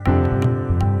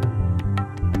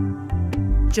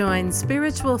Join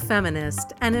spiritual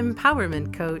feminist and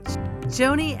empowerment coach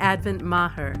Joni Advent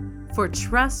Maher for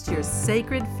Trust Your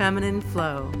Sacred Feminine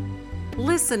Flow.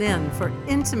 Listen in for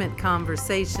intimate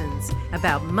conversations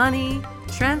about money,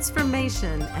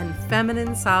 transformation, and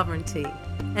feminine sovereignty.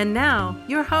 And now,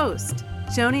 your host,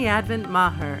 Joni Advent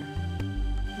Maher.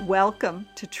 Welcome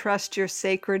to Trust Your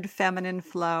Sacred Feminine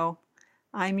Flow.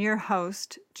 I'm your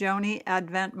host, Joni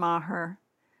Advent Maher,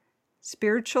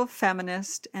 spiritual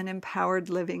feminist and empowered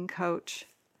living coach.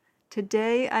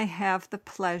 Today I have the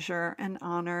pleasure and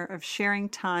honor of sharing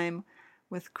time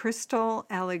with Krystal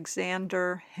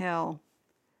Alexander-Hille.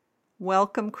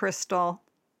 Welcome, Krystal.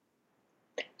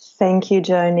 Thank you,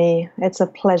 Joni. It's a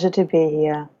pleasure to be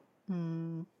here.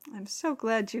 I'm so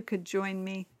glad you could join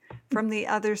me from the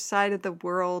other side of the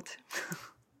world.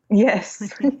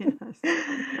 Yes.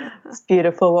 It's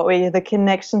beautiful the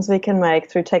connections we can make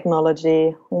through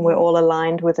technology when we're all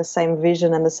aligned with the same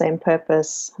vision and the same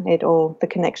purpose. The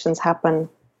connections happen.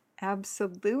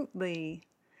 Absolutely.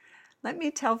 Let me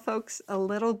tell folks a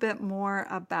little bit more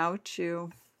about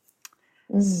you.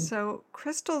 So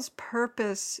Krystal's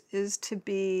purpose is to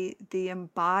be the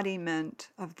embodiment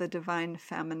of the divine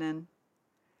feminine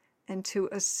and to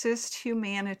assist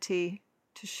humanity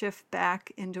to shift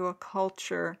back into a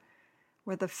culture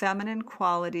where the feminine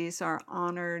qualities are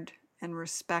honored and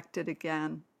respected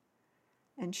again.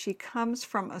 And she comes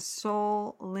from a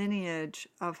soul lineage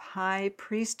of high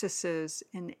priestesses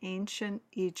in ancient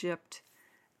Egypt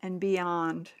and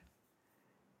beyond.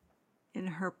 In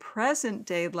her present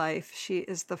day life, she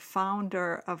is the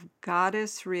founder of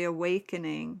Goddess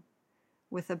Reawakening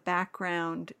with a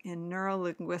background in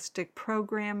neuro-linguistic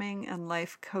programming and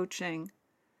life coaching.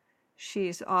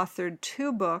 She's authored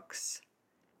 2 books,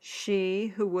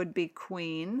 She Who Would Be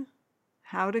Queen,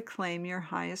 How to Claim Your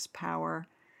Highest Power,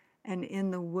 and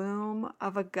In the Womb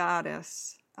of the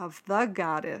Goddess,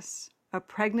 a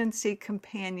pregnancy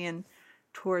companion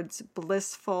towards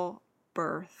blissful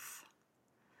birth.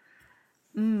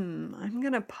 I'm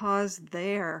going to pause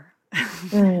there.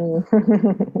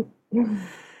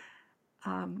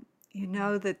 You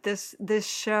know that this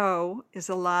show is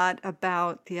a lot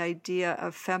about the idea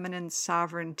of feminine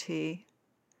sovereignty.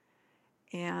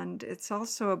 And it's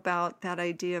also about that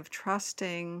idea of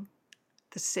trusting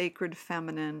the sacred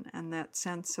feminine and that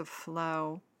sense of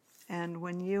flow. And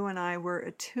when you and I were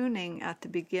attuning at the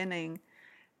beginning,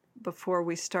 before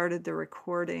we started the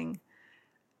recording,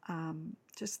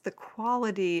 just the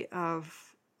quality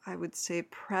of, I would say,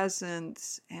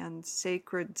 presence and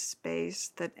sacred space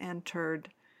that entered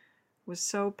was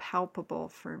so palpable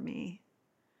for me.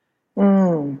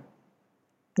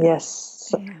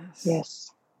 Yes.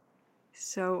 Yes.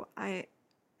 So I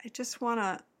just want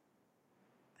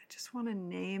to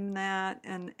name that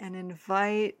and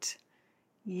invite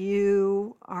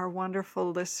you, our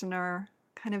wonderful listener,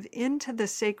 kind of into the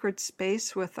sacred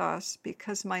space with us,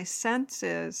 because my sense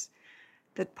is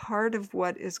that part of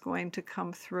what is going to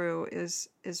come through is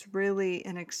really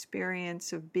an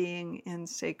experience of being in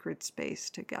sacred space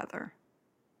together.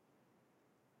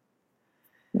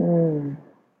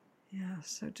 Yeah,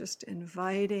 so just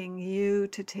inviting you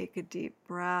to take a deep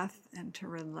breath and to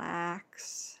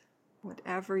relax.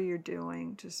 Whatever you're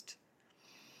doing, just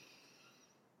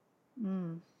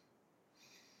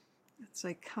it's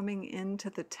like coming into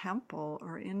the temple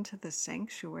or into the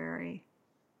sanctuary.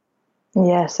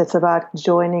 Yes, it's about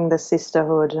joining the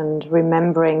sisterhood and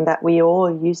remembering that we all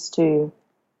used to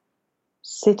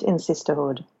sit in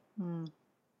sisterhood.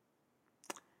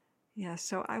 Yeah,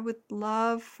 so I would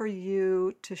love for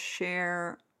you to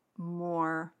share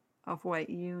more of what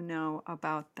you know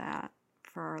about that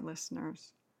for our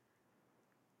listeners.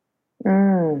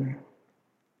 Well,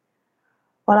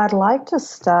 I'd like to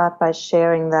start by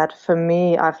sharing that for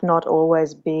me, I've not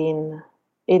always been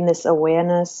in this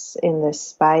awareness, in this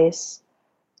space,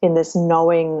 in this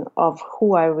knowing of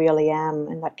who I really am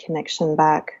and that connection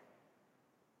back.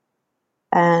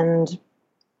 And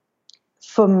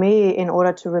for me, in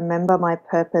order to remember my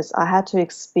purpose, I had to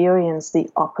experience the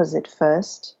opposite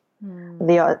first.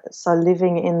 So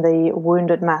living in the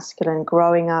wounded masculine,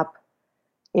 growing up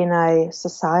in a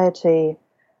society,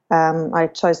 I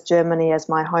chose Germany as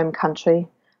my home country,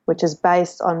 which is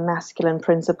based on masculine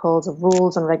principles of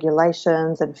rules and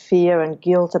regulations and fear and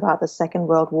guilt about the Second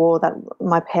World War, that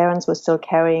my parents were still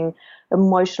carrying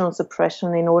emotional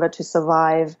suppression in order to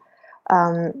survive.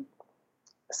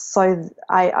 So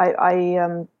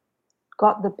I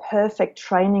got the perfect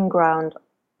training ground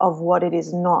of what it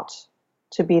is not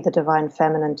to be the divine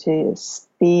feminine, to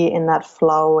be in that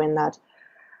flow, in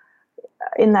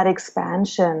that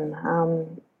expansion.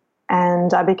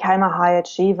 And I became a high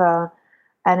achiever,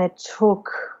 and it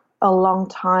took a long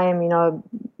time,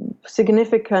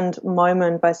 significant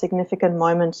moment by significant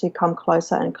moment, to come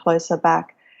closer and closer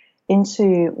back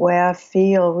into where I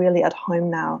feel really at home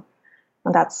now,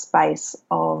 and that space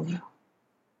of,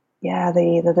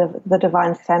 the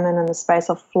divine feminine, the space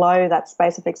of flow, that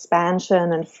space of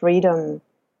expansion and freedom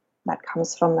that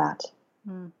comes from that.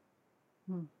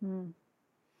 Mm-hmm.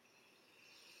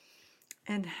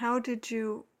 And how did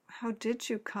you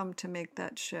come to make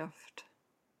that shift?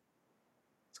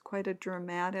 It's quite a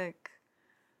dramatic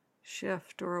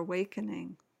shift or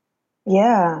awakening.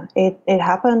 Yeah, it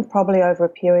happened probably over a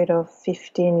period of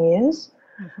 15 years.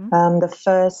 Mm-hmm.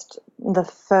 The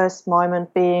first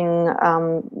moment being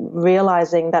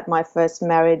realizing that my first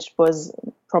marriage was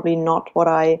probably not what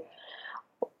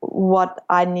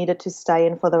I needed to stay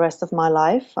in for the rest of my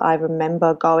life. I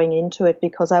remember going into it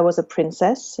because I was a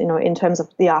princess, in terms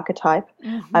of the archetype.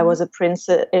 Mm-hmm. I was a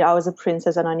princess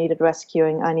and I needed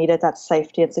rescuing. I needed that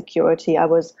safety and security. I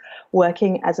was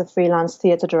working as a freelance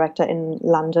theatre director in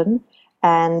London,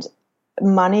 and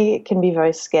money can be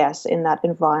very scarce in that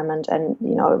environment, and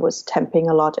it was tempting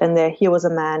a lot. And here was a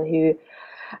man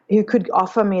who could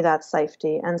offer me that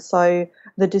safety. And so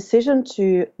the decision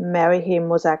to marry him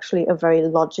was actually a very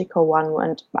logical one.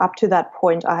 And up to that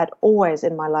point, I had always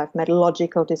in my life made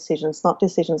logical decisions, not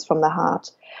decisions from the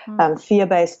heart,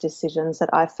 fear-based decisions that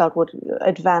I felt would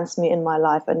advance me in my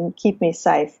life and keep me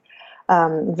safe,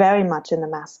 very much in the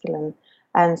masculine.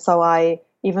 And so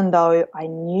even though I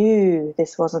knew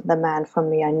this wasn't the man for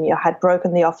me, I knew I had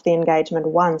broken off the engagement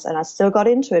once, and I still got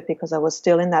into it because I was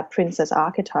still in that princess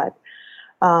archetype.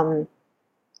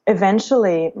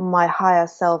 Eventually my higher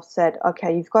self said,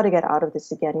 okay, you've got to get out of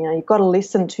this again. You've got to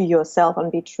listen to yourself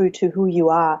and be true to who you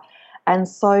are. And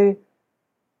so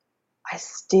I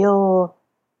still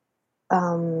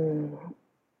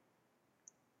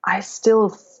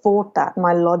thought that.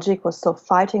 My logic was still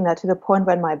fighting that, to the point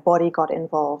when my body got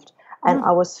involved. And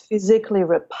I was physically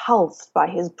repulsed by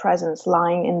his presence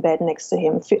lying in bed next to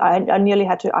him. I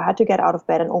had to get out of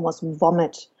bed and almost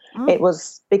vomit. It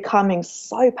was becoming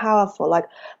so powerful. Like,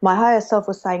 my higher self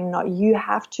was saying, no, you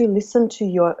have to listen to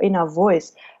your inner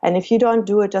voice. And if you don't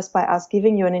do it just by us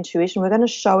giving you an intuition, we're going to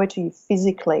show it to you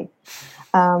physically.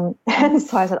 And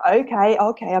so I said,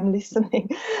 okay, I'm listening.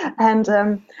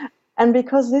 And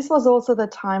because this was also the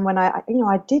time when I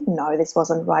did know this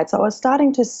wasn't right. So I was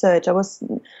starting to search.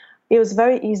 It was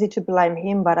very easy to blame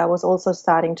him, but I was also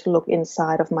starting to look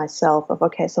inside of myself of,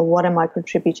 okay, so what am I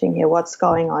contributing here? What's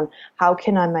going on? How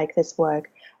can I make this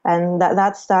work? And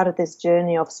that started this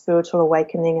journey of spiritual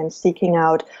awakening and seeking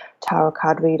out tarot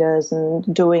card readers and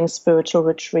doing spiritual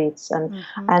retreats.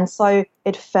 And so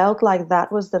it felt like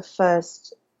that was the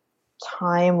first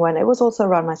time, when it was also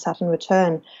around my Saturn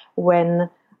return, when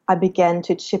I began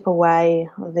to chip away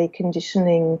the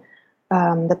conditioning,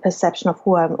 the perception of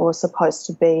who I was supposed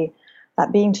to be,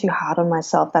 that being too hard on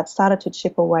myself, that started to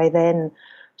chip away then,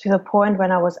 to the point when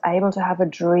I was able to have a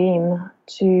dream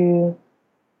to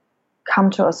come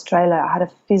to Australia. I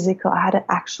had an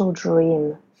actual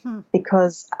dream,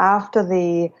 because after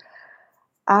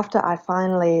I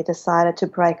finally decided to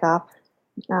break up,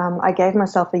 I gave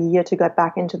myself a year to go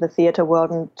back into the theatre world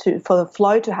and for the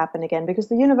flow to happen again, because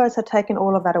the universe had taken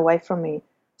all of that away from me,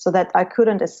 so that I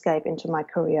couldn't escape into my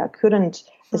career. I couldn't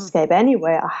escape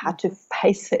anywhere. I had to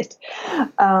face it.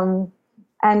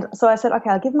 And so I said, okay,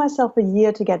 I'll give myself a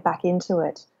year to get back into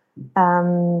it.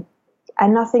 And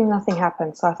nothing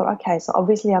happened. So I thought, okay, so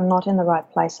obviously I'm not in the right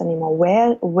place anymore.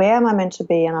 Where am I meant to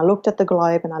be? And I looked at the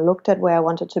globe and I looked at where I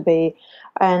wanted to be,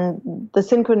 and the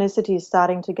synchronicity is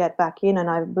starting to get back in. And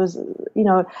I was,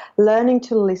 learning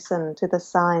to listen to the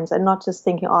signs and not just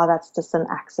thinking, oh, that's just an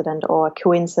accident or a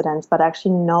coincidence, but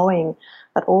actually knowing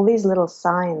that all these little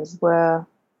signs were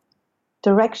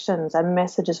directions and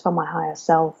messages from my higher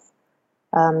self.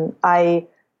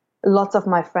 Lots of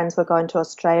my friends were going to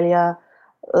Australia.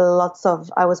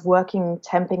 I was working,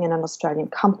 temping in an Australian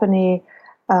company.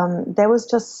 There was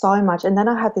just so much. And then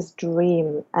I had this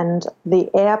dream, and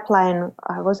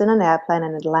I was in an airplane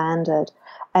and it landed,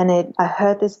 and I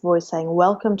heard this voice saying,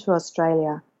 welcome to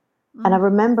Australia. And I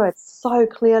remember it so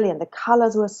clearly, and the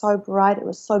colors were so bright. It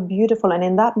was so beautiful. And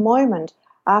in that moment,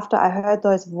 after I heard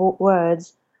those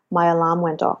words, my alarm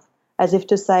went off, as if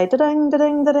to say, da-ding,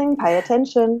 da-ding, da-ding, pay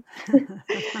attention.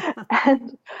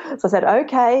 And so I said,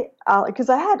 okay, because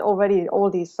I had already all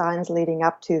these signs leading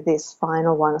up to this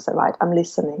final one. I said, right, I'm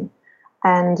listening.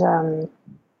 And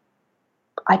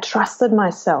I trusted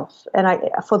myself. And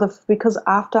because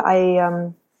after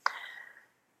I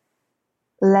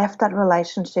left that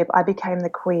relationship, I became the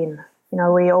queen.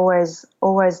 We always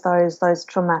those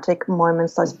traumatic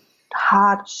moments, those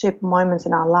hardship moments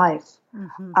in our life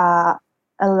are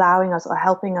allowing us or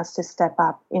helping us to step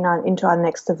up into our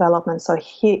next development. So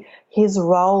his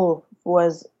role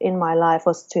was in my life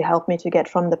was to help me to get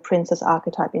from the princess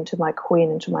archetype into my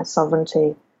queen, into my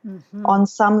sovereignty. On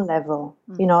some level,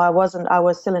 I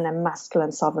was still in a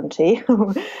masculine sovereignty,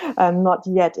 not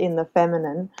yet in the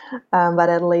feminine, but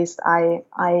at least I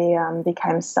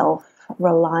became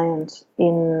self-reliant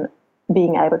in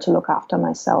being able to look after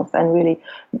myself, and really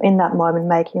in that moment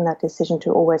making that decision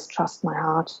to always trust my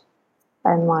heart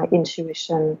and my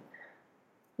intuition.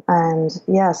 And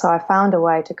so I found a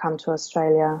way to come to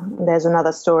Australia. There's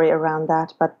another story around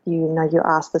that, but you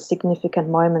asked the significant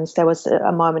moments. There was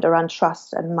a moment around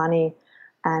trust and money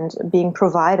and being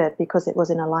provided because it was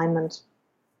in alignment.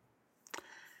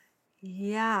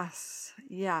 Yes.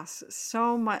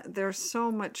 So much. There's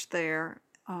so much there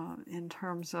in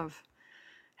terms of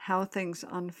how things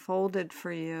unfolded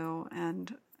for you.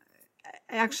 And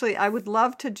actually, I would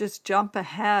love to just jump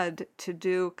ahead to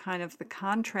do kind of the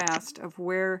contrast of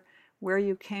where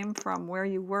you came from, where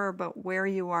you were, but where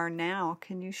you are now.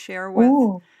 Can you share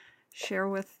with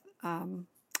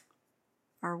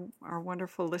our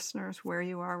wonderful listeners where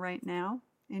you are right now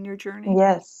in your journey?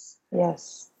 Yes.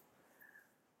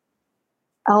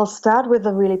 I'll start with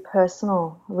a really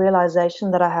personal realization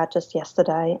that I had just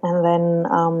yesterday, and then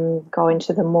go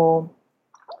into the more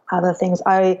other things.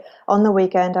 On the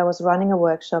weekend, I was running a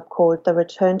workshop called The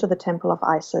Return to the Temple of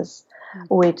Isis,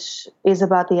 which is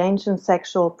about the ancient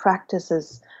sexual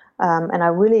practices. And I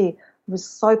really was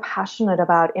so passionate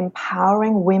about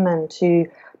empowering women to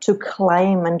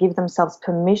claim and give themselves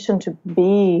permission to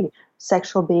be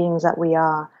sexual beings that we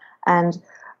are. And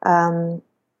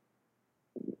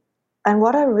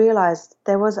what I realized,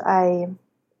 there was I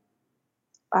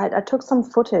took some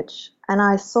footage and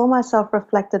I saw myself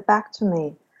reflected back to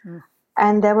me.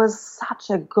 And there was such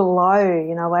a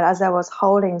glow, as I was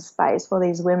holding space for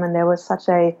these women, there was such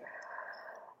a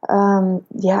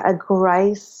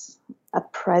grace, a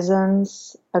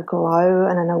presence, a glow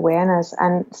and an awareness.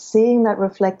 And seeing that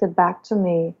reflected back to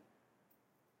me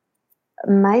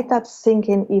made that sink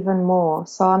in even more.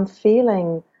 So I'm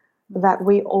feeling that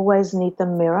we always need the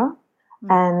mirror.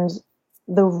 And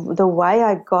the way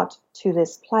I got to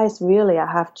this place, really, I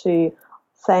have to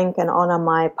thank and honor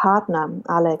my partner,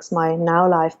 Alex, my now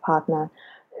life partner,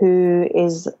 who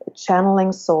is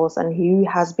channeling source and who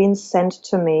has been sent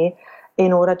to me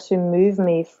in order to move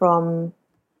me from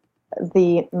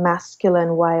the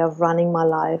masculine way of running my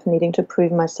life, needing to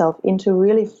prove myself, into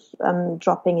really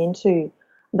dropping into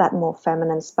that more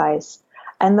feminine space.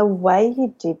 And the way he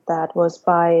did that was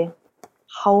by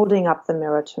holding up the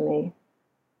mirror to me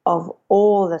of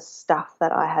all the stuff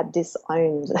that I had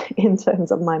disowned in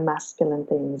terms of my masculine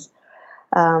things.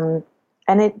 And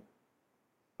there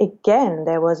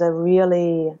was a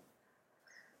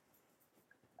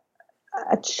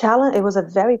challenge. It was a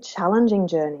very challenging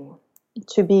journey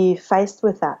to be faced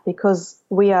with that, because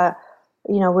we're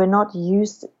not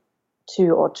used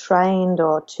to or trained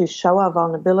or to show our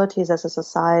vulnerabilities as a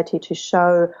society, to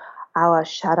show our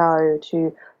shadow,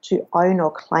 to own or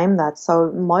claim that.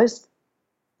 So most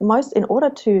in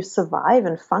order to survive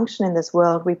and function in this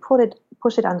world, we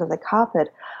push it under the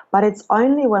carpet. But it's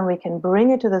only when we can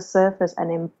bring it to the surface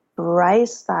and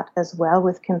embrace that as well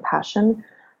with compassion,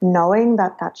 knowing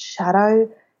that that shadow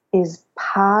is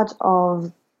part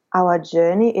of our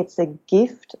journey. It's a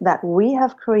gift that we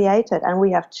have created and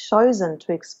we have chosen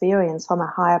to experience from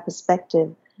a higher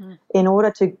perspective in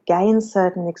order to gain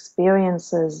certain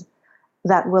experiences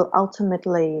that will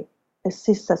ultimately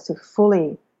assist us to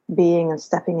fully being and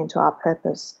stepping into our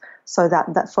purpose. So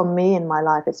that for me in my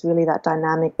life, it's really that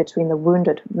dynamic between the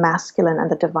wounded masculine and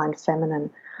the divine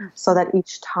feminine. So that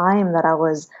each time that I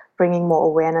was bringing more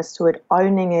awareness to it,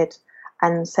 owning it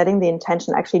and setting the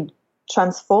intention, actually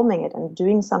transforming it and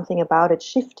doing something about it,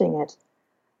 shifting it,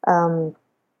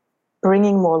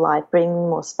 bringing more light, bringing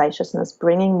more spaciousness,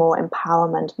 bringing more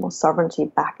empowerment, more sovereignty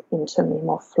back into me,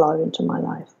 more flow into my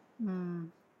life.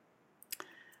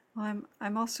 Well,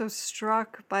 I'm also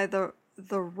struck by the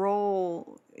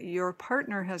role your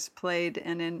partner has played,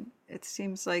 and it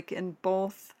seems like in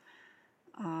both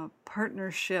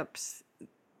partnerships,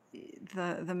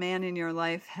 the man in your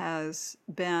life has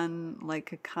been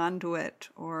like a conduit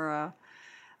or a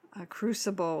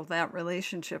crucible. That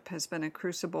relationship has been a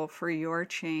crucible for your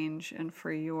change and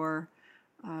for your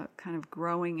kind of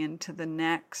growing into the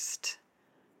next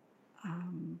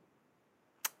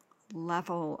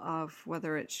level of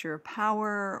whether it's your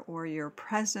power or your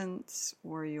presence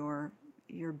or your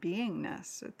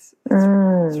beingness. It's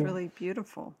really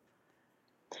beautiful.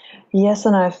 Yes,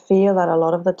 and I feel that a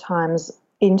lot of the times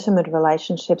intimate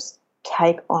relationships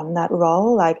take on that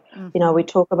role. Like, we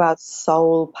talk about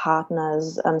soul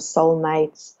partners, soul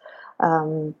mates.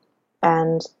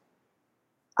 And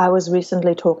I was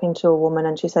recently talking to a woman,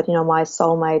 and she said, my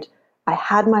soulmate, I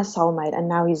had my soulmate and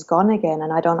now he's gone again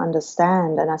and I don't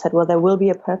understand. And I said, well, there will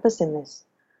be a purpose in this,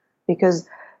 because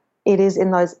it is in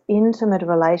those intimate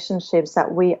relationships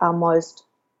that we are most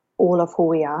all of who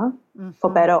we are,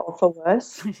 for better or for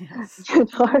worse. Yes.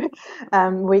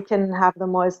 We can have the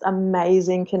most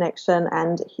amazing connection,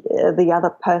 and the other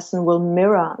person will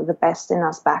mirror the best in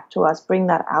us back to us, bring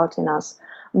that out in us.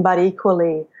 But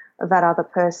equally, that other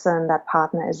person, that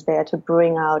partner, is there to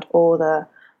bring out all the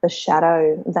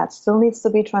shadow that still needs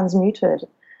to be transmuted.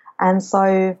 And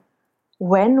so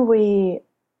it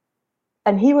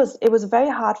was very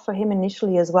hard for him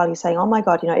initially as well. He's saying, oh my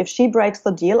God, if she breaks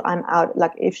the deal, I'm out.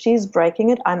 Like, if she's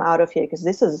breaking it, I'm out of here, because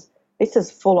this is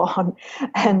full on.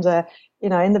 And,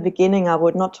 in the beginning, I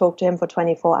would not talk to him for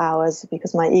 24 hours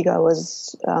because my ego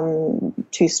was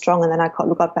too strong. And then I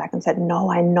got back and said,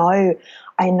 no, I know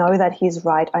that he's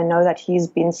right. I know that he's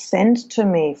been sent to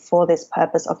me for this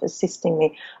purpose of assisting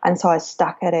me. And so I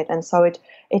stuck at it. And so it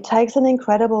takes an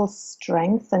incredible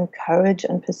strength and courage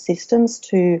and persistence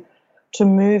to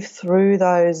move through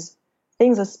those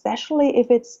things, especially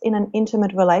if it's in an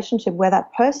intimate relationship where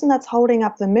that person that's holding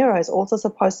up the mirror is also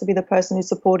supposed to be the person who's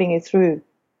supporting you through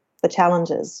the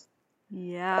challenges.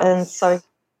 Yes. And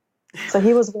so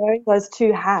he was wearing those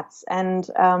two hats, and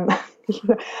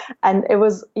and it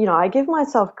was, I give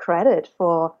myself credit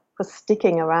for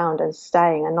sticking around and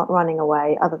staying and not running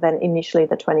away, other than initially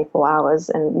the 24 hours.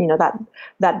 And,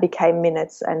 that became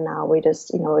minutes. And now we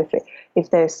just, if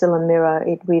there's still a mirror,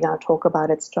 we now talk about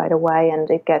it straight away, and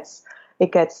it gets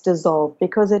dissolved,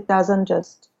 because it doesn't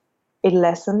just, it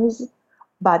lessens,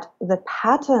 but the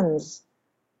patterns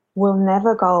will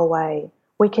never go away.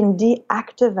 We can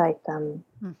deactivate them.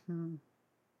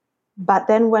 But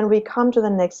then when we come to the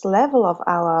next level of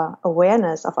our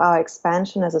awareness, of our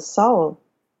expansion as a soul,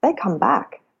 they come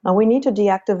back. And we need to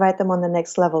deactivate them on the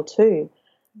next level too.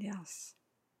 Yes.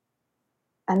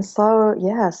 And so,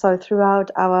 so throughout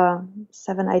our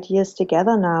 7-8 years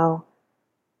together now,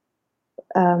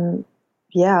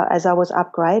 as I was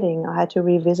upgrading, I had to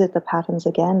revisit the patterns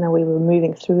again, and we were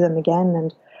moving through them again.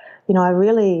 And, I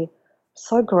really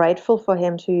so grateful for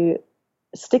him to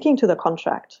sticking to the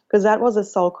contract, because that was a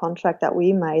soul contract that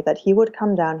we made, that he would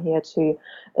come down here to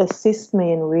assist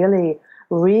me in really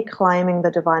reclaiming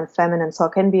the divine feminine, so I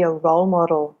can be a role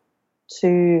model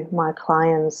to my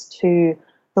clients, to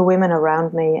the women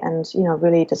around me, and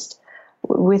really just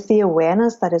with the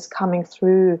awareness that is coming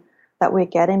through that we're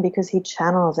getting, because he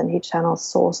channels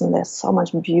source, and there's so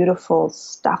much beautiful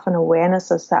stuff and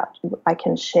awarenesses that I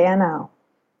can share now.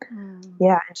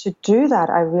 And to do that,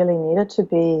 I really needed to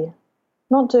be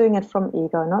not doing it from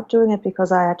ego, not doing it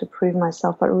because I had to prove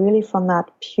myself, but really from that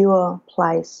pure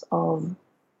place of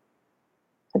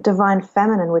the divine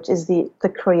feminine, which is the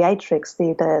creatrix,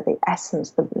 the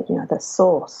essence, the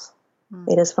source.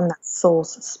 It is from that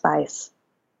source space.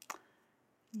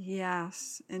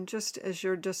 Yes. And just as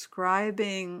you're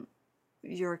describing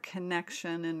your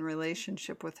connection and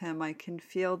relationship with him, I can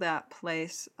feel that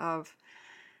place of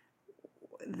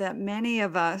that many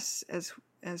of us as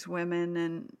women,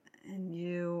 and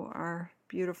you, our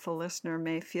beautiful listener,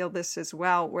 may feel this as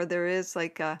well, where there is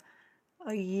like a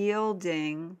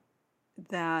yielding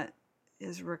that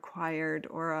is required,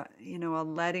 or a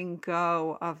letting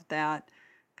go of that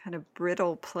kind of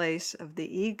brittle place of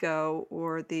the ego,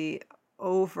 or the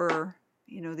over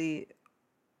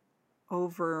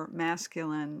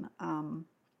masculine.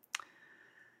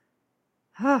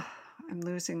 I'm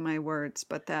losing my words,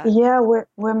 but that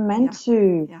we're meant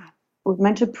to. Yeah. We're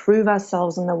meant to prove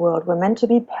ourselves in the world. We're meant to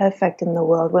be perfect in the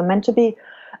world. We're meant to be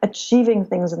achieving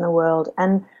things in the world.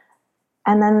 And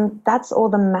then that's all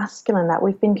the masculine that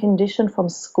we've been conditioned from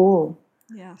school.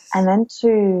 Yes. And then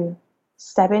to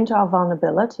step into our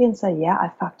vulnerability and say, yeah, I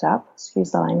fucked up,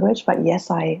 excuse the language, but yes,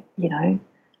 I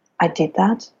did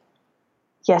that.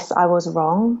 Yes, I was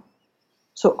wrong.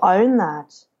 To own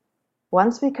that.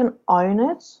 Once we can own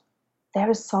it, there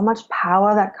is so much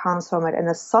power that comes from it, and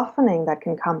a softening that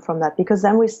can come from that, because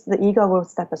then the ego will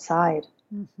step aside.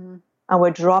 And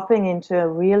we're dropping into a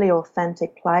really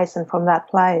authentic place, and from that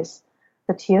place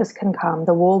the tears can come,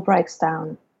 the wall breaks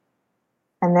down,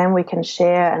 and then we can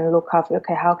share and look up,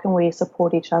 okay, how can we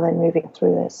support each other in moving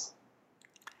through this?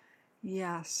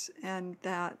 Yes, and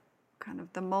that kind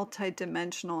of the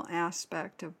multidimensional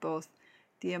aspect of both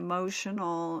the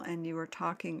emotional, and you were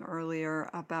talking earlier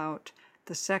about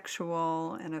the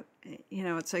sexual, and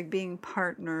it's like being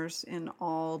partners in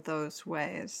all those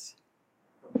ways.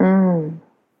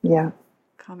 Yeah.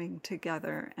 coming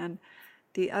together. And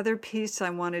the other piece I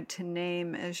wanted to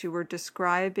name, as you were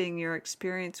describing your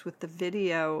experience with the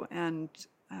video and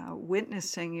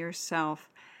witnessing yourself,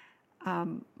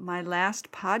 my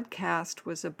last podcast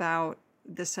was about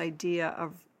this idea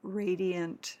of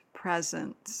radiant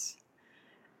presence.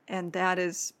 And that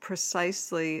is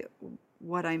precisely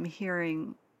what I'm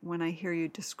hearing when I hear you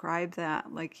describe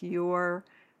that, like your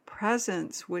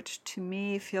presence, which to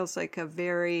me feels like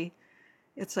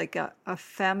it's like a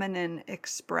feminine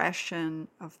expression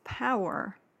of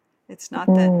power. It's not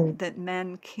that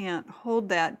men can't hold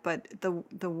that, but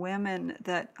the women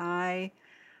that I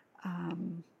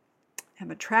am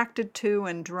attracted to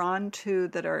and drawn to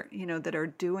that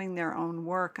are doing their own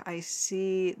work, I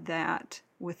see that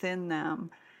within them,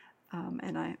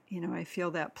 and I feel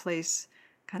that place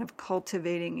kind of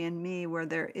cultivating in me, where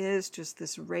there is just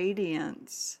this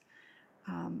radiance.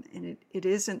 And it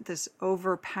isn't this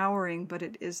overpowering, but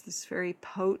it is this very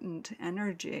potent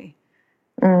energy.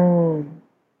 And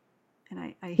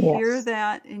I hear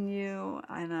that in you,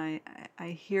 and I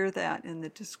hear that in the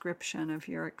description of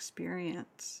your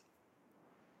experience.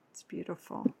 It's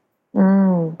beautiful.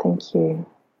 Thank you.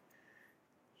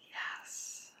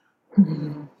 Yes.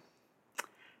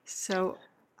 So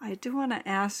I do want to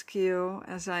ask you,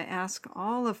 as I ask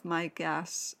all of my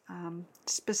guests,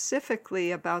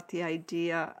 specifically about the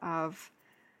idea of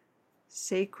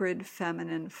sacred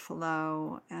feminine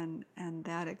flow and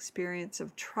that experience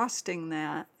of trusting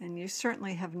that. And you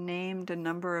certainly have named a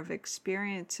number of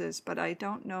experiences, but I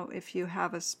don't know if you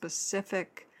have a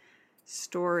specific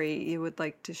story you would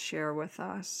like to share with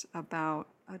us about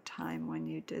a time when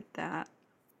you did that.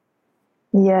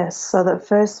 Yes, so the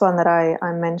first one that I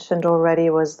mentioned already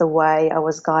was the way I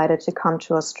was guided to come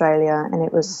to Australia, and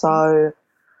it was so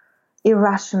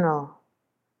irrational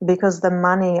because the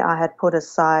money I had put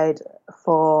aside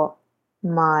for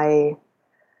my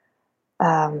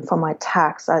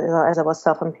tax, as I was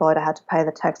self-employed, I had to pay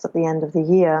the tax at the end of the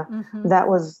year. That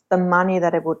was the money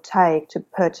that it would take to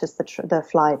purchase the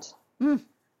flight.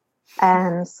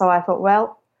 And so I thought,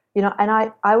 well, and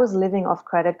I was living off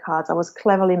credit cards. I was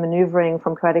cleverly maneuvering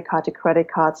from credit card to credit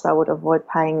card so I would avoid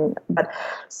paying. But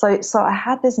so I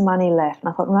had this money left, and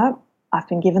I thought, no, I've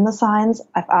been given the signs.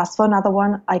 I've asked for another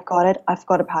one. I got it. I've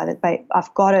got to pay it.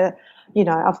 I've got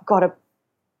to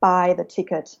buy the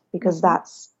ticket because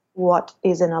that's what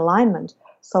is in alignment.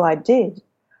 So I did.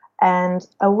 And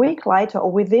a week later,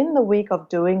 or within the week of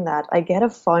doing that, I get a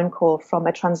phone call from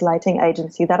a translating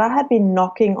agency that I had been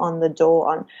knocking on the door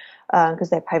on, because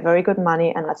they pay very good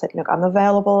money. And I said, look, I'm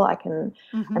available. I can.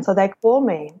 And so they call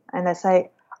me and they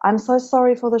say, I'm so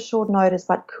sorry for the short notice,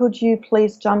 but could you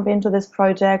please jump into this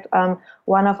project?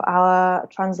 One of our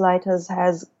translators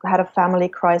has had a family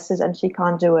crisis and she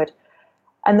can't do it.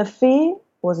 And the fee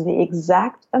was the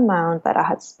exact amount that I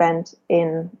had spent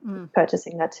in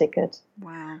purchasing that ticket.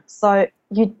 Wow. So,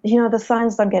 the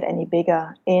signs don't get any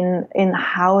bigger in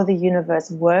how the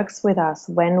universe works with us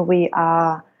when we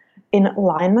are in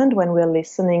alignment, when we're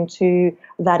listening to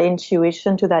that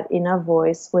intuition, to that inner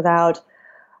voice without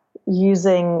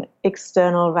using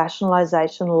external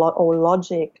rationalization or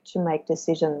logic to make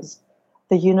decisions.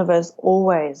 The universe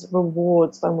always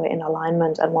rewards when we're in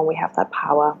alignment and when we have that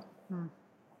power.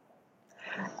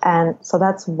 And so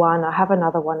that's one. I have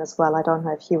another one as well. I don't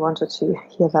know if you wanted to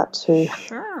hear that too.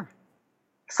 Sure.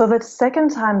 So the second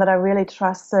time that I really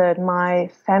trusted my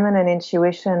feminine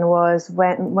intuition was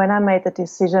when I made the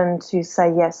decision to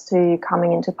say yes to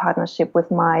coming into partnership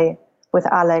with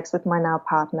Alex, with my now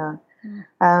partner.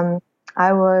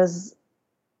 I was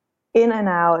in and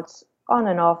out, on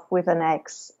and off with an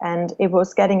ex, and it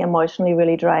was getting emotionally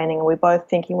really draining. And we're both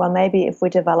thinking, well, maybe if we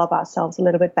develop ourselves a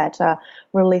little bit better,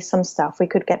 release some stuff, we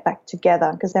could get back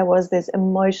together, because there was this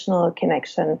emotional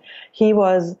connection. He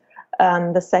was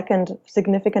the second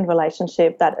significant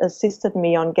relationship that assisted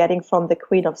me on getting from the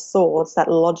Queen of Swords, that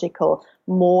logical,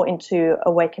 more into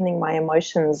awakening my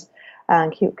emotions,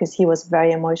 because he was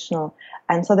very emotional.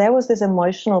 And so there was this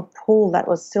emotional pull that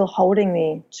was still holding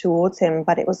me towards him,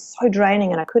 but it was so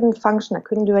draining and I couldn't function. I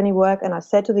couldn't do any work. And I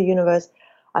said to the universe,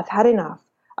 I've had enough.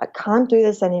 I can't do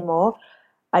this anymore.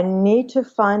 I need to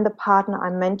find the partner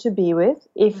I'm meant to be with.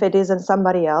 If it isn't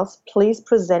somebody else, please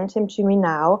present him to me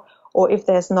now. Or if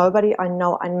there's nobody, I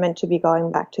know I'm meant to be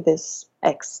going back to this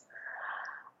ex.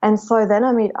 And so then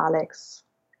I meet Alex.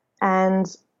 And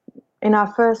in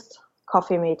our first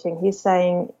coffee meeting, he's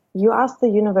saying, you asked the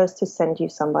universe to send you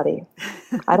somebody.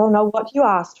 I don't know what you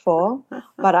asked for,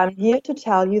 but I'm here to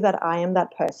tell you that I am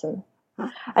that person.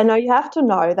 And now you have to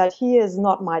know that he is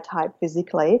not my type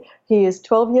physically. He is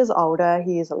 12 years older.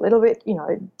 He is a little bit,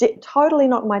 totally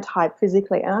not my type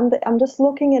physically. And I'm just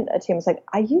looking at him, it's like,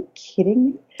 are you kidding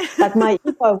me? Like my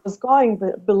ego was going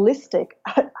ballistic,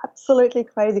 absolutely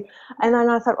crazy. And then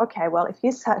I thought, okay, well, if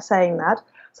he's saying that.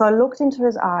 So I looked into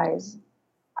his eyes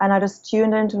and I just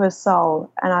tuned into his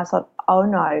soul and I thought, oh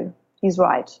no, he's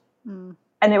right. Mm.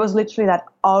 And it was literally that,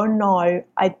 oh no,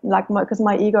 because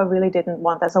my ego really didn't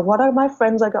want that. So what are my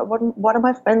friends what are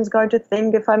my friends going to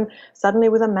think if I'm suddenly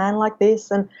with a man like this?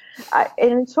 And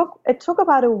it took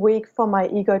about a week for my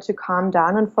ego to calm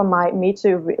down and for me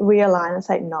to realign and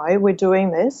say, no, we're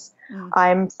doing this.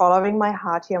 I'm following my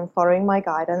heart here. I'm following my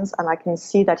guidance, and I can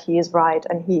see that he is right,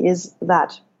 and he is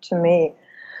that to me.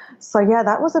 So yeah,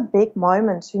 that was a big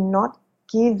moment to not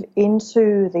give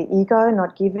into the ego,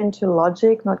 not give into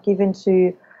logic, not give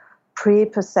into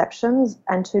preperceptions,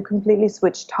 and to completely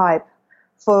switch type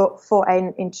for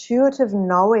an intuitive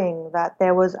knowing that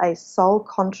there was a soul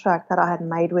contract that I had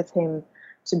made with him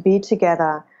to be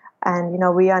together. And,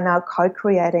 we are now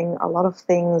co-creating a lot of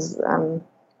things,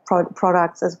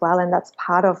 products as well. And that's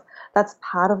part of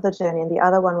the journey. And the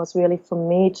other one was really for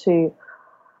me to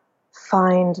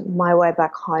find my way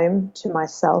back home to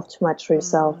myself, to my true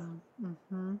self.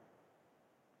 Mm-hmm.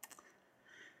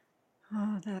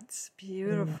 Oh, that's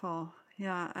beautiful.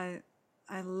 Yeah,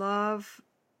 I love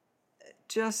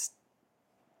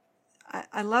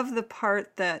I love the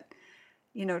part that,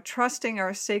 trusting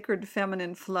our sacred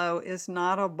feminine flow is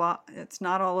it's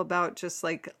not all about just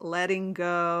like letting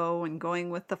go and going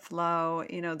with the flow.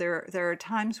 There are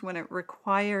times when it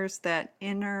requires that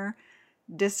inner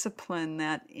discipline,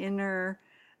 that inner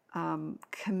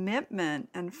commitment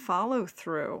and follow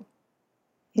through.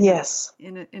 Yes.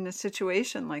 In a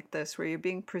situation like this where you're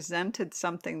being presented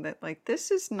something that like,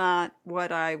 this is not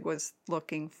what I was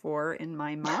looking for in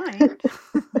my mind.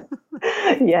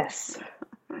 Yes.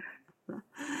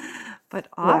 But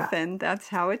often that's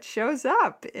how it shows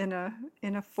up in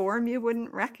a form you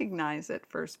wouldn't recognize at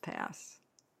first pass.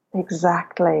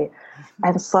 Exactly.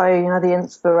 And so, the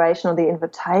inspiration or the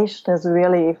invitation is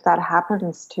really, if that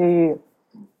happens to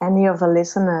any of the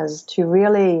listeners, to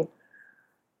really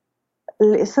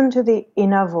listen to the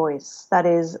inner voice, that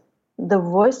is the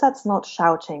voice that's not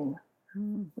shouting,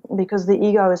 because the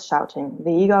ego is shouting.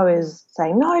 The ego is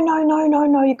saying, no, no, no, no,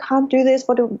 no, you can't do this.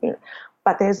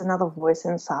 But there's another voice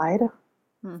inside,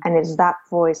 and it's that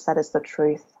voice that is the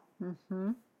truth.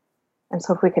 Mm-hmm. And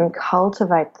so if we can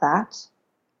cultivate that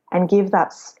and give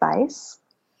that space,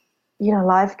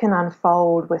 life can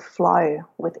unfold with flow,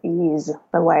 with ease,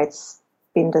 the way it's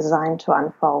been designed to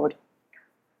unfold.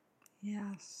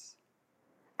 Yes.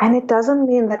 And it doesn't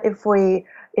mean that if we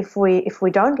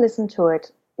don't listen to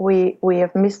it, we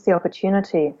have missed the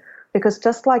opportunity. Because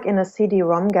just like in a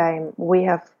CD-ROM game, we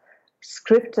have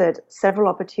scripted several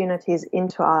opportunities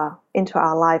into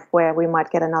our life where we might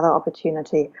get another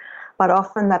opportunity. But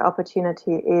often that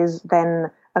opportunity is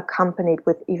then accompanied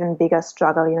with even bigger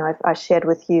struggle. If I shared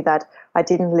with you that I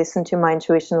didn't listen to my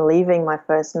intuition leaving my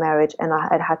first marriage, and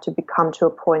I had to become to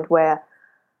a point where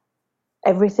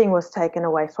everything was taken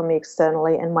away from me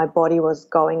externally and my body was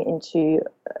going into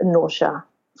nausea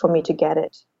for me to get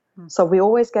it. So we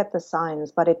always get the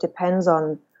signs, but it depends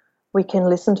on, we can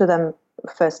listen to them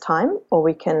first time or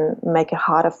we can make it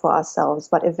harder for ourselves.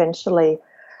 But eventually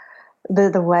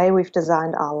the way we've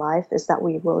designed our life is that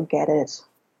we will get it.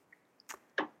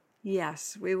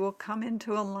 Yes, we will come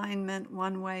into alignment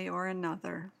one way or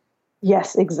another.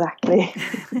 Yes, exactly.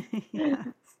 Yes.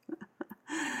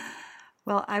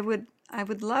 Well, I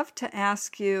would love to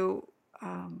ask you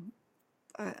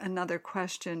another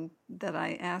question that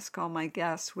I ask all my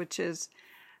guests, which is,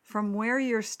 from where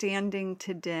you're standing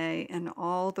today and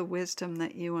all the wisdom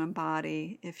that you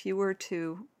embody, if you were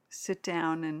to sit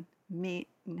down and meet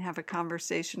and have a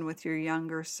conversation with your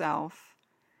younger self,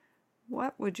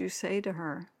 what would you say to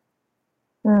her?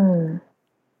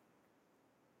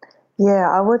 Yeah,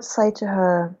 I would say to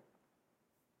her,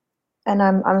 and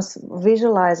I'm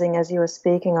visualizing as you were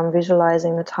speaking, I'm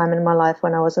visualizing the time in my life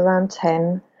when I was around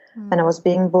 10 and I was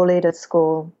being bullied at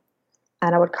school.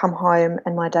 And I would come home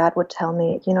and my dad would tell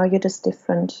me, you're just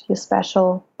different, you're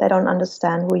special, they don't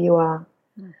understand who you are.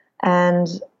 And,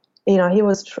 he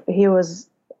was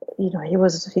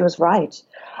right.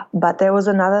 But there was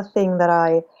another thing that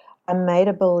I made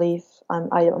a belief,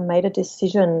 I made a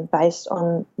decision based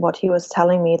on what he was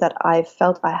telling me, that I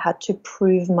felt I had to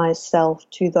prove myself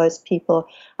to those people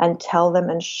and tell them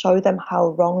and show them how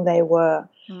wrong they were.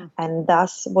 And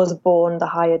thus was born the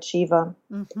high achiever.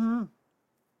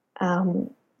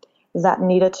 I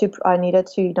needed to,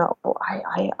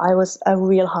 I was a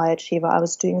real high achiever. I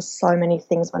was doing so many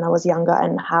things when I was younger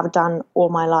and have done all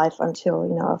my life until,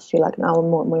 I feel like now I'm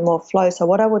more flow. So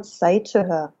what I would say to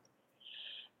her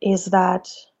is that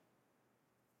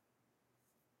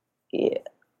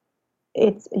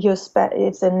it's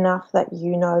enough that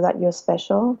you know that you're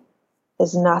special.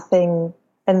 There's nothing,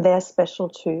 and they're special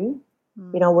too.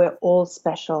 We're all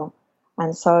special.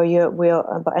 And so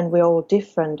we're all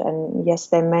different. And yes,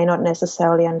 they may not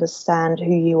necessarily understand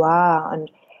who you are,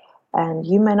 and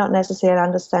you may not necessarily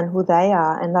understand who they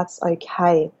are, and that's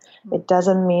okay. It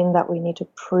doesn't mean that we need to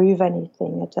prove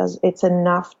anything. It's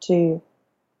enough to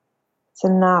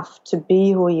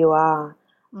be who you are,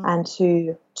 and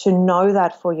to know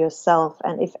that for yourself.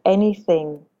 And if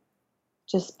anything,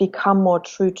 just become more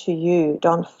true to you.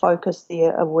 Don't focus the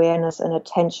awareness and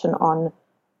attention on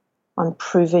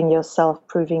proving yourself,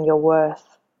 proving your worth.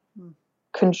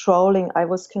 I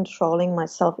was controlling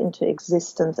myself into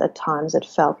existence at times. It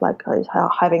felt like I was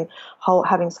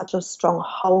having such a strong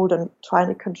hold and trying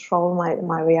to control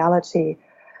my reality.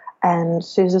 And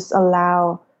to just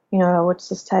allow, I would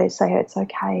just say it's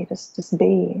okay, just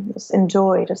be, just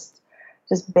enjoy, just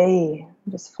be,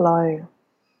 just flow.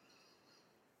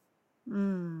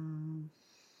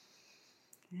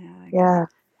 Yeah, I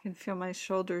can feel my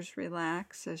shoulders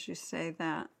relax as you say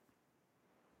that.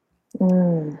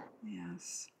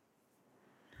 Yes.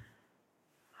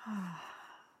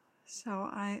 So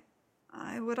I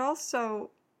would also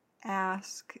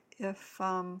ask if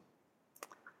from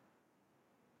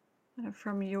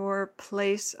your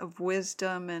place of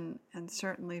wisdom and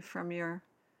certainly from your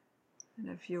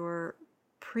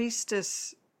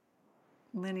priestess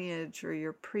lineage or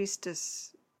your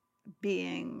priestess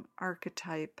being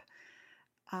archetype,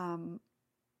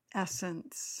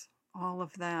 essence, all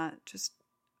of that, just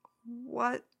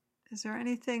what is there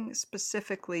anything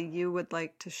specifically you would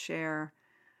like to share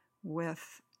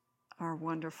with our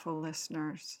wonderful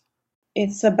listeners?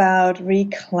 It's about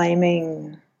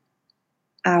reclaiming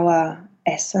our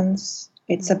essence.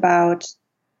 It's about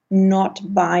not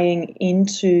buying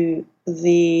into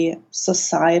the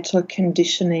societal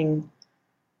conditioning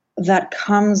that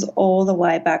comes all the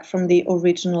way back from the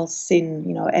original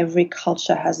sin. Every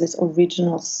culture has this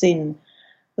original sin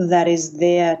that is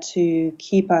there to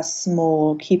keep us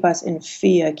small, keep us in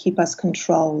fear, keep us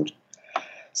controlled.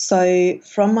 So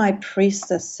from my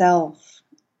priestess self,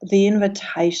 the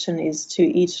invitation is to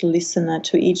each listener,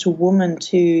 to each woman,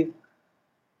 to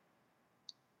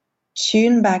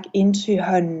tune back into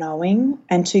her knowing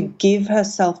and to give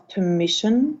herself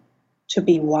permission to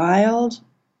be wild,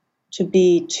 to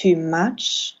be too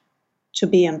much, to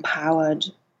be empowered.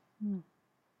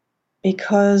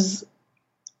 Because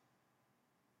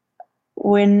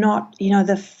we're not,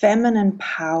 the feminine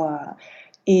power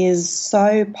is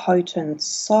so potent,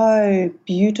 so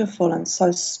beautiful, and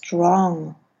so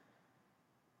strong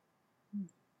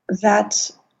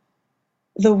that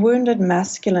the wounded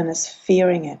masculine is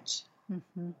fearing it.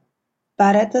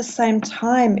 But at the same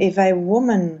time, if a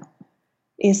woman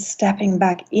is stepping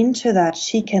back into that,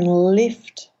 she can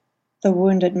lift the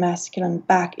wounded masculine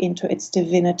back into its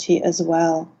divinity as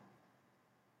well.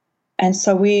 And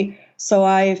so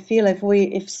I feel if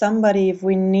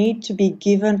we need to be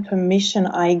given permission,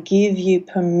 I give you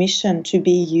permission to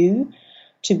be you,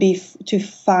 to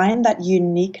find that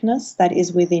uniqueness that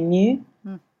is within you,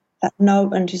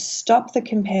 and to stop the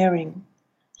comparing.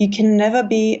 You can never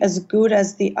be as good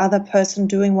as the other person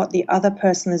doing what the other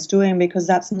person is doing, because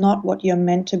that's not what you're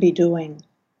meant to be doing.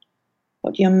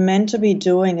 What you're meant to be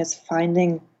doing is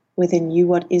finding within you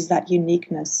what is that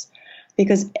uniqueness.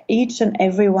 Because each and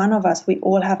every one of us, we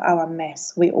all have our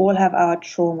mess. We all have our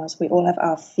traumas. We all have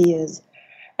our fears.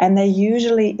 And there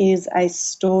usually is a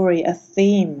story, a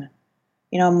theme.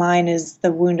 Mine is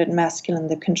the wounded masculine,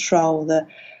 the control, the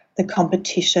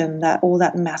competition, all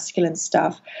that masculine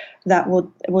stuff that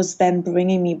was then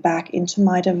bringing me back into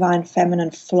my divine feminine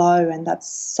flow and that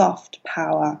soft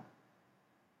power.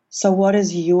 So what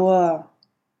is your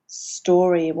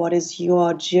story? What is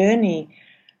your journey?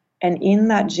 And in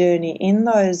that journey, in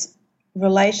those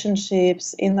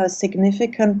relationships, in those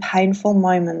significant, painful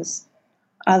moments,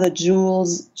 are the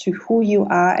jewels to who you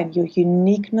are and your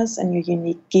uniqueness and your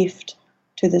unique gift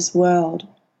to this world.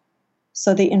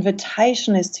 So the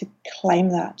invitation is to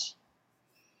claim that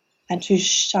and to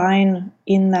shine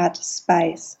in that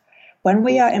space. When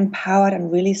we are empowered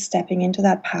and really stepping into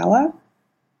that power,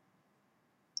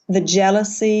 the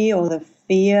jealousy or the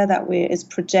fear that is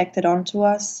projected onto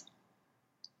us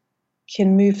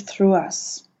can move through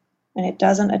us and it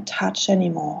doesn't attach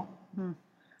anymore.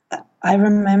 I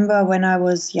remember when I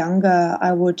was younger,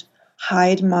 I would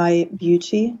hide my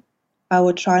beauty. I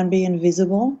would try and be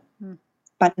invisible.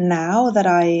 But now that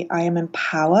I am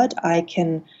empowered, I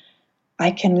can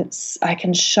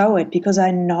show it, because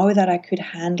I know that I could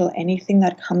handle anything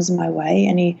that comes my way,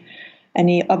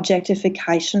 any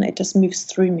objectification. It just moves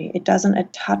through me. It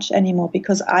doesn't touch anymore,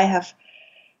 because I have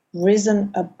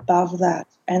risen above that.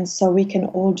 And so we can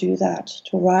all do that,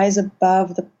 to rise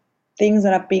above the things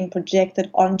that are being projected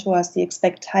onto us, the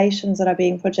expectations that are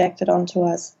being projected onto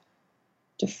us,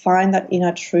 to find that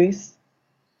inner truth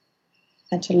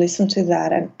and to listen to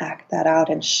that and act that out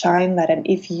and shine that. And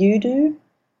if you do,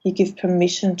 you give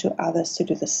permission to others to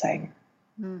do the same.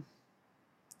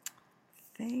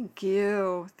 Thank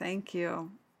you. Thank you.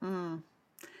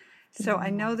 So I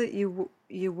know that you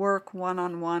work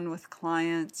one-on-one with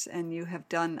clients, and you have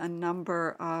done a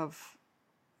number of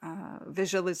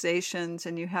visualizations,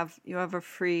 and you have a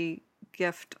free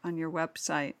gift on your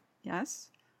website. Yes?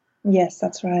 Yes,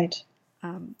 that's right.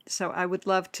 So I would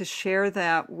love to share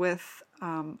that with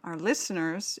our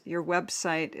listeners. Your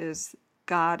website is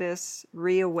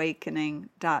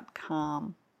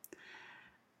goddessreawakening.com.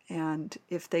 And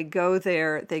if they go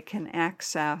there, they can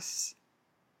access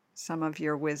some of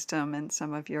your wisdom and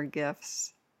some of your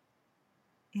gifts.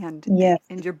 And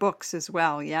your books as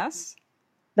well, yes?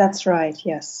 That's right,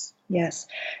 yes. Yes.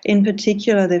 In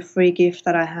particular, the free gift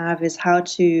that I have is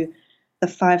the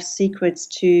 5 secrets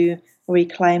to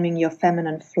reclaiming your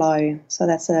feminine flow. So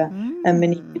that's a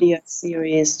mini video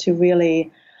series to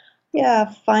really,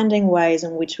 finding ways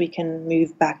in which we can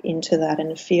move back into that.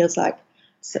 And it feels like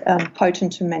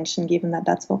potent to mention, given that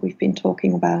that's what we've been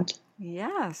talking about.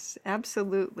 Yes,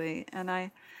 absolutely. And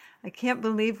I can't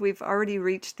believe we've already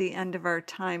reached the end of our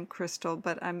time, Krystal,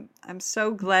 but I'm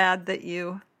so glad that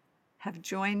you have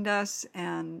joined us,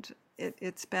 and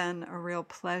it's been a real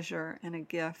pleasure and a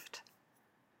gift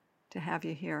to have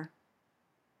you here.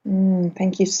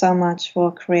 Thank you so much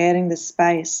for creating this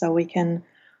space so we can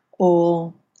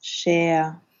all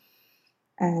share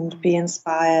and be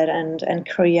inspired and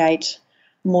create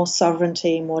more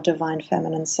sovereignty, more divine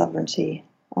feminine sovereignty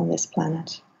on this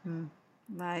planet.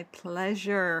 My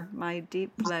pleasure, my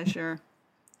deep pleasure.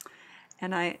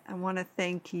 And I want to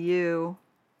thank you,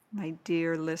 my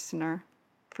dear listener,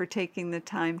 for taking the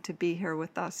time to be here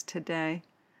with us today.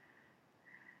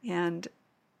 And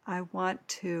I want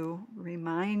to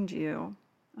remind you,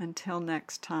 until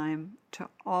next time, to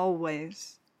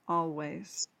always,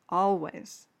 always,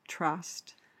 always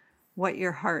trust what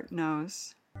your heart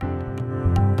knows.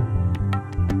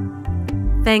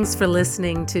 Thanks for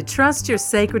listening to Trust Your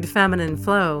Sacred Feminine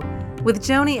Flow with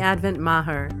Joni Advent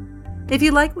Maher. If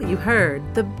you like what you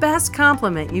heard, the best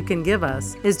compliment you can give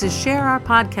us is to share our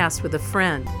podcast with a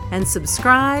friend and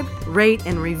subscribe, rate,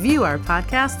 and review our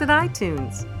podcast at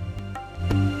iTunes.